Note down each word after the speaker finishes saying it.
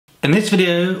In this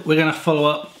video, we're going to follow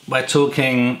up by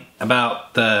talking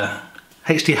about the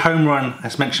HD Home Run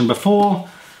as mentioned before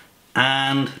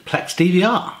and Plex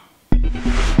DVR.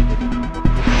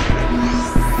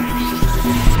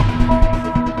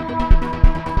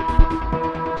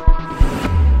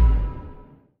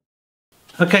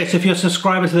 Okay, so if you're a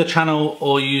subscriber to the channel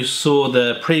or you saw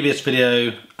the previous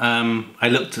video, I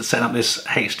looked at setting up this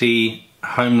HD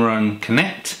Home Run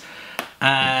Connect,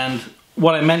 and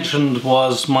what I mentioned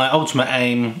was my ultimate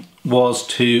aim was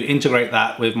to integrate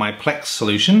that with my Plex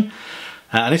solution.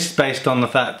 And this is based on the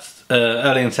fact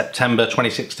early in September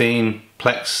 2016,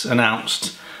 Plex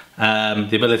announced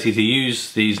the ability to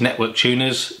use these network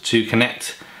tuners to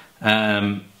connect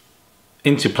into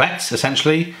Plex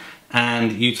essentially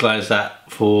and utilize that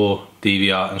for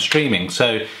DVR and streaming.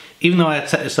 So even though I had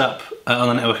set this up on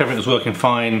the network, everything was working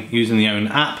fine using the own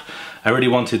app, I really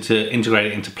wanted to integrate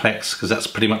it into Plex because that's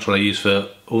pretty much what I use for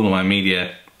all of my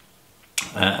media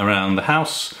around the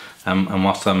house and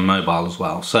whilst I'm mobile as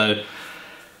well. So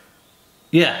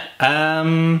yeah,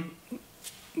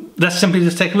 let's simply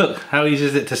just take a look. How easy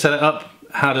is it to set it up?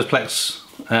 How does Plex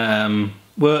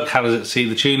work? How does it see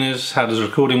the tuners? How does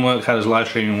recording work? How does live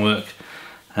streaming work?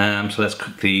 So let's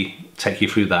quickly take you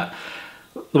through that.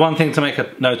 The one thing to make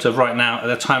a note of right now, at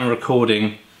the time of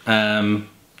recording,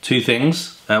 two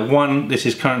things. One, this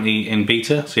is currently in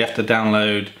beta, so you have to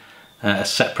download a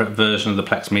separate version of the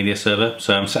Plex media server.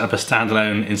 So I'm setting up a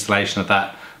standalone installation of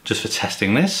that just for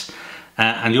testing this.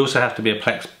 And you also have to be a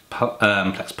Plex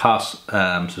Pass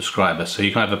subscriber, so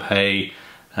you can either pay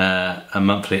a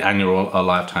monthly, annual or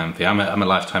lifetime fee. I'm a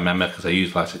lifetime member because I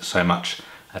utilize it so much.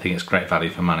 I think it's great value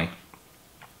for money.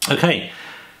 Okay,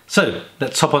 so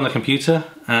let's hop on the computer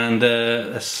and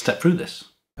let's step through this.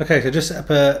 Okay, so just set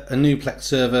up a new Plex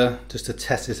server just to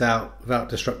test this out without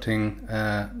disrupting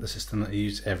the system that I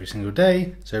use every single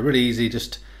day. So really easy,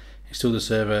 just install the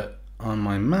server on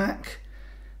my Mac.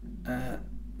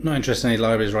 Not interested in any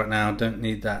libraries right now, don't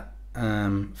need that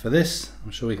for this.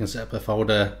 I'm sure we can set up a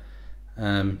folder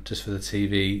just for the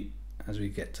TV as we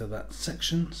get to that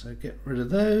section. So get rid of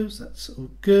those, that's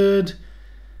all good.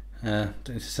 Don't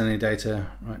need to send any data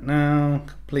right now,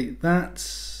 complete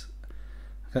that.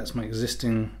 That's my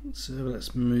existing server.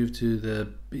 Let's move to the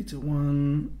beta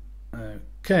one.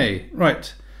 Okay,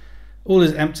 right. All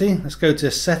is empty. Let's go to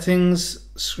settings,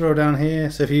 scroll down here.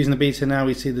 So if you're using the beta now,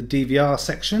 we see the DVR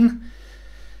section.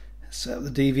 Set up the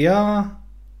DVR.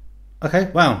 Okay,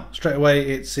 wow, straight away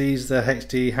it sees the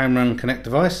HD Home Run Connect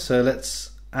device. So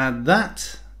let's add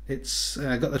that. It's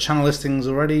got the channel listings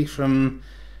already from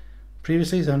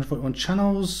previously, so 141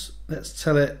 channels. Let's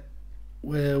tell it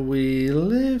where we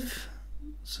live.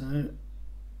 So,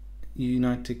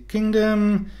 United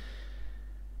Kingdom,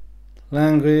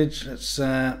 language, let's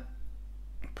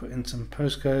put in some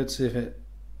postcodes, see if it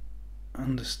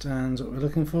understands what we're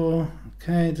looking for.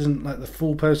 Okay, it doesn't like the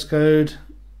full postcode,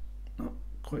 not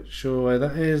quite sure where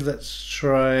that is. Let's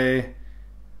try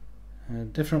a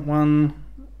different one.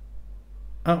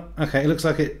 Oh, okay, it looks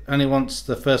like it only wants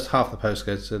the first half of the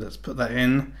postcode, so let's put that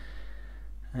in,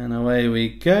 and away we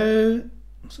go.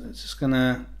 So it's just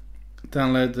gonna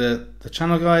download the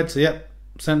channel guide. So yep,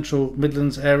 Central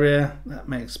Midlands area, that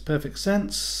makes perfect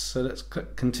sense. So let's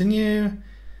click continue.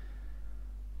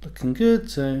 Looking good.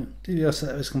 So DVR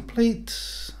setup is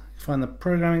complete. Find the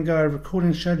programming guide,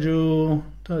 recording schedule,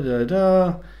 You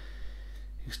can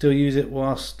still use it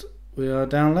whilst we are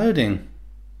downloading.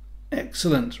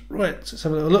 Excellent. Right, so let's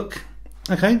have a little look.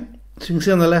 Okay, so you can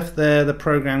see on the left there the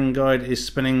programming guide is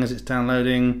spinning as it's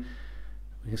downloading.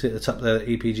 We can see at the top there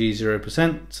EPG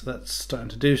 0%, so that's starting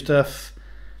to do stuff.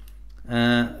 We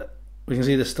can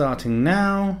see the starting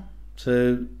now,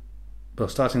 so well,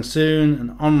 starting soon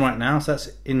and on right now, so that's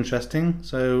interesting.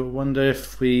 So I wonder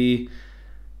if we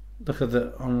look at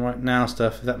the on right now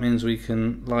stuff, if that means we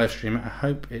can live stream it. I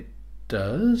hope it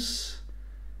does.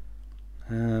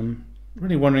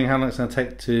 Really wondering how long it's going to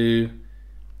take to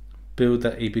build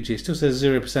that EPG. It still says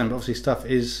 0%, but obviously stuff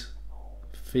is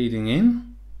feeding in.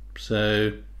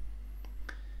 So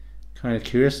kind of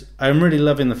curious. I'm really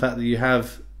loving the fact that you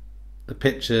have the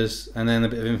pictures and then a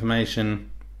bit of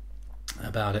information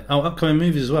about it. Oh, upcoming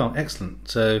movies as well. Excellent.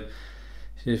 So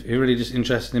if you're really just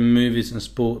interested in movies and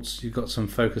sports, you've got some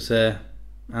focus there.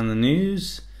 And the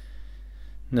news.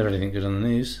 Never anything good on the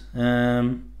news.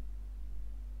 On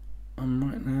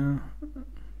right now.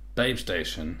 Babe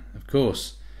Station, of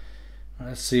course. Right,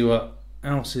 let's see what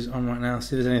else is on right now.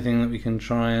 See if there's anything that we can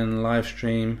try and live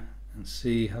stream and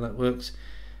see how that works.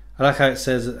 I like how it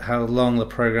says how long the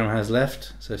program has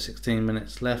left, so 16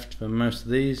 minutes left for most of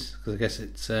these, because I guess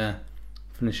it's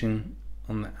finishing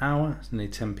on the hour. It's nearly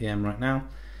 10 PM right now.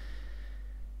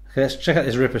 Okay, let's check out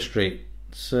this Ripper Street.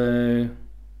 So,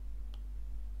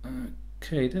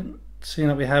 okay, didn't seem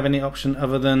like we have any option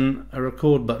other than a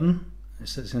record button. It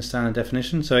sets in standard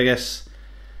definition, so I guess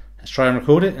let's try and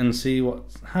record it and see what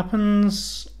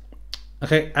happens.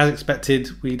 Okay, as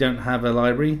expected, we don't have a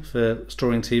library for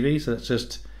storing TV, so let's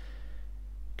just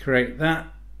create that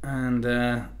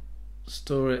and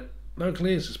store it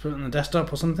locally. Let's just put it on the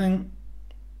desktop or something.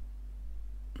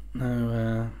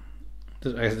 No, I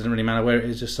guess it doesn't really matter where it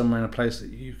is, just somewhere in a place that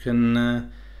you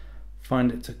can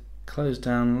find it to close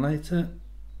down later.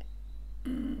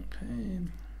 Okay,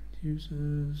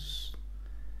 users,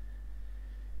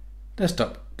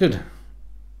 desktop, good.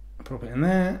 Pop it in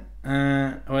there.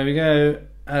 Away we go.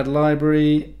 Add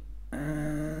library.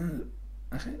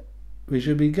 Okay, we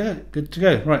should be good to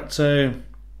go. Right, so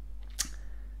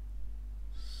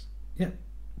yeah,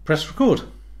 press record.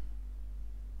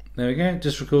 There we go.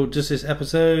 Just record just this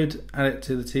episode. Add it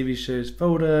to the TV shows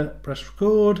folder. Press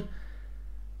record.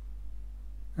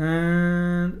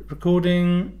 And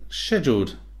recording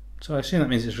scheduled. So I assume that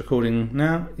means it's recording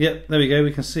now. Yep, there we go.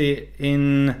 We can see it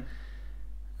in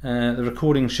the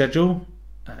recording schedule.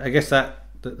 I guess that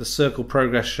the circle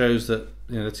progress shows that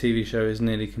the TV show is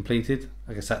nearly completed.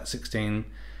 I guess that's 16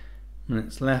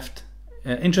 minutes left.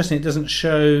 Interesting, it doesn't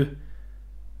show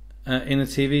in the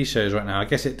TV shows right now. I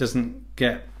guess it doesn't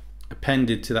get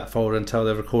appended to that folder until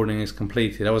the recording is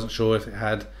completed. I wasn't sure if it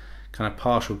had kind of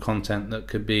partial content that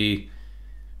could be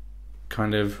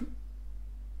kind of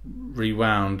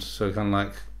rewound, so kind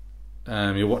of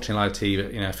like you're watching live TV,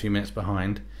 but a few minutes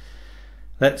behind.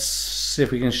 Let's see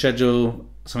if we can schedule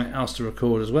something else to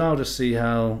record as well, just see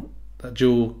how that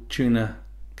dual tuner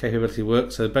capability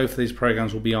works. So both of these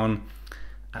programs will be on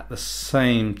at the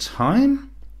same time.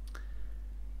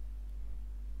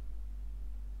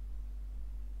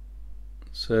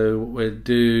 So what we'll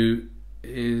do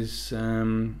is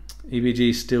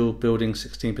EBG still building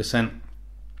 16%.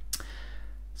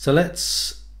 So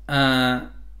let's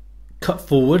cut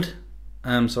forward.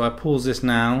 So I pause this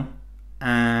now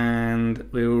and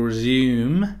we will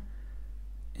resume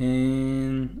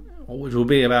in which will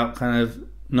be about kind of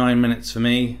 9 minutes for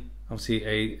me, obviously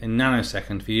a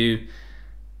nanosecond for you,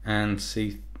 and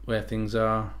see where things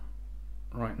are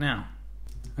right now.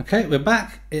 Okay, we're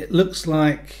back. It looks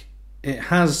like it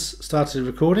has started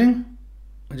recording,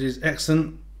 which is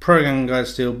excellent. Program guide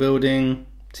still building,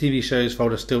 TV shows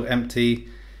folder still empty.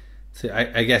 So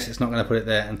I guess it's not going to put it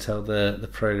there until the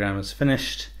program is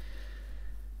finished.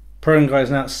 Program guide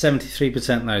is now at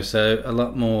 73% though, so a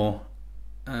lot more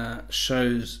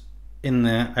shows in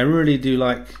there. I really do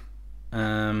like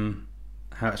how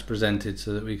it's presented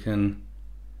so that we can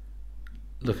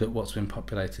look at what's been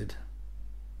populated.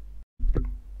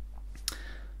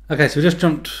 Okay, so we just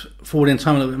jumped forward in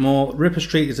time a little bit more. Ripper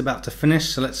Street is about to finish,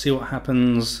 so let's see what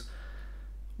happens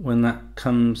when that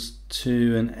comes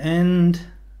to an end.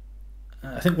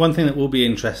 I think one thing that will be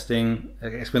interesting,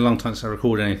 it's been a long time since I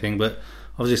recorded anything, but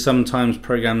obviously sometimes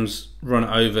programs run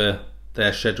over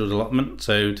their scheduled allotment.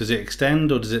 So does it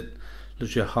extend or does it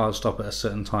literally a hard stop at a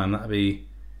certain time? That'd be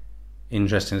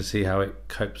interesting to see how it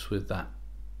copes with that.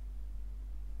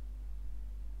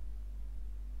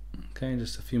 Okay,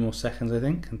 just a few more seconds I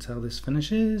think until this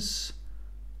finishes.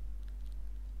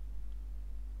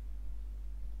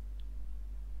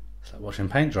 It's like watching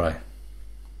paint dry,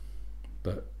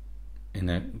 but in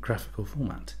a graphical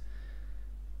format.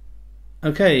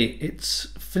 Okay, it's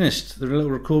finished. The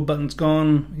little record button's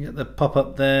gone. You get the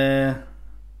pop-up there,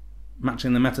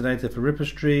 matching the metadata for Ripper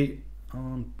Street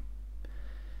on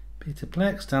Beta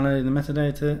Plex, downloading the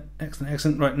metadata. Excellent,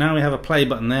 excellent. Right, now we have a play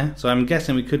button there, so I'm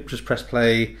guessing we could just press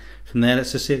play from there.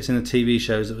 Let's just see it's in the TV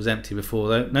shows. It was empty before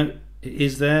though. No, it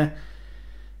is there.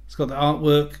 It's got the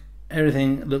artwork.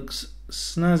 Everything looks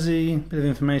snazzy. Bit of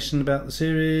information about the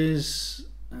series.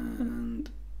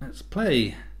 And let's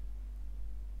play.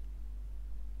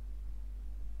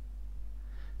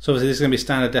 So obviously this is going to be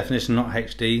standard definition, not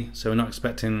HD, so we're not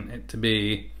expecting it to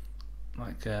be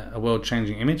like a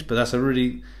world-changing image, but that's a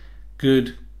really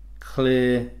good,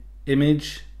 clear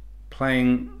image,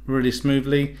 playing really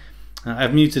smoothly.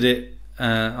 I've muted it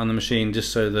on the machine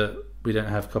just so that we don't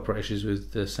have copyright issues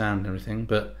with the sound and everything,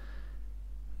 but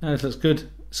no, it looks good.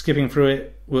 Skipping through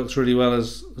it works really well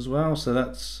as well, so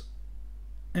that's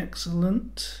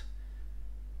excellent.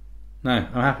 No,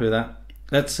 I'm happy with that.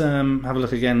 Let's have a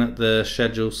look again at the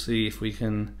schedule, see if we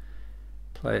can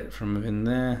play it from within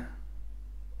there.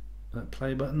 That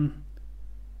play button.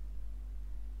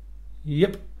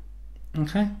 Yep.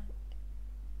 Okay.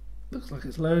 Looks like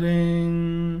it's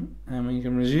loading, and we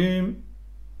can resume.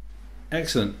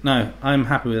 Excellent. No, I'm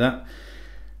happy with that.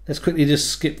 Let's quickly just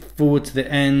skip forward to the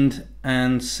end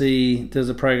and see, does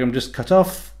the program just cut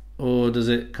off, or does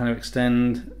it kind of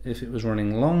extend if it was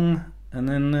running long, and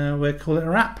then we'll call it a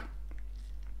wrap.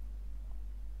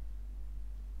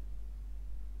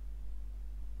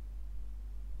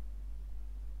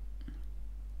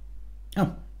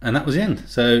 Oh, and that was the end.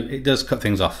 So it does cut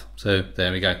things off. So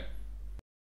there we go.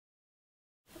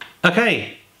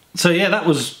 Okay, so yeah, that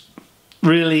was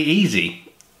really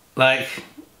easy. Like,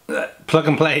 plug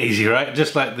and play easy, right?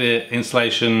 Just like the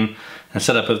installation and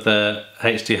setup of the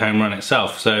HD home run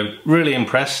itself. So really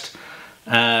impressed.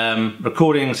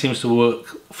 Recording seems to work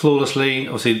flawlessly.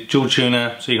 Obviously dual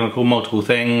tuner, so you can record multiple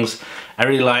things. I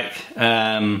really like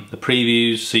the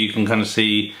previews, so you can kind of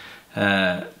see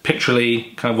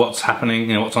picturally kind of what's happening,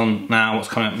 you know, what's on now, what's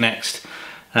coming up next.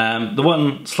 The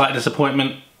one slight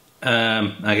disappointment,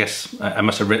 I guess I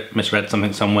must have misread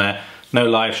something somewhere. No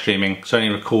live streaming, it's only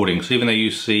recording. So even though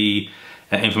you see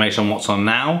information on what's on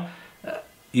now,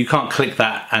 you can't click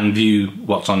that and view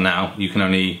what's on now. You can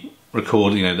only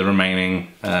record, you know, the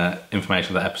remaining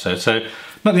information of that episode. So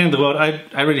not the end of the world.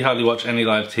 I really hardly watch any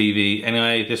live TV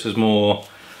anyway. This was more,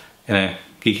 you know,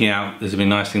 geeking out. This would be a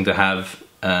nice thing to have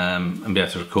and be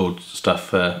able to record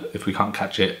stuff if we can't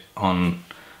catch it on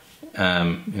you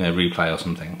know, replay or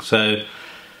something. So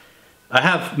I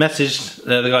have messaged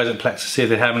the guys at Plex to see if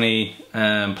they have any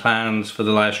plans for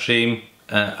the live stream.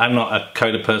 I'm not a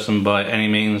coder person by any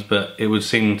means, but it would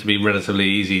seem to be relatively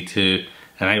easy to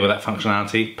enable that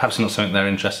functionality. Perhaps not something they're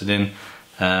interested in,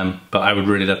 but I would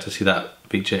really love to see that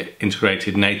feature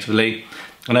integrated natively.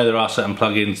 I know there are certain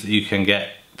plugins that you can get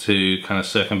to kind of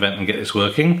circumvent and get this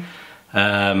working,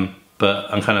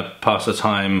 but I'm kind of past the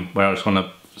time where I just want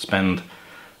to spend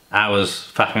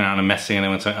hours faffing around and messing, and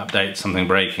then when something updates, something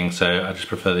breaking, so I just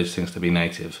prefer these things to be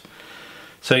native.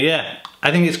 So yeah,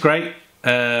 I think it's great.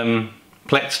 Plex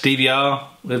DVR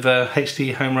with a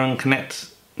HD Home Run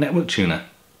Connect network tuner.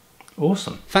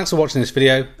 Awesome. Thanks for watching this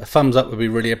video. A thumbs up would be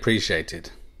really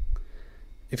appreciated.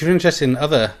 If you're interested in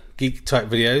other geek type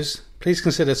videos, please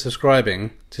consider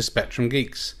subscribing to Spectrum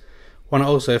Geeks. Why not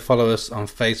also follow us on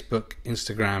Facebook,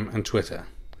 Instagram and Twitter.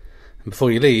 And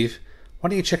before you leave, why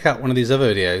don't you check out one of these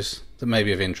other videos that may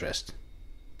be of interest.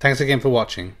 Thanks again for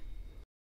watching.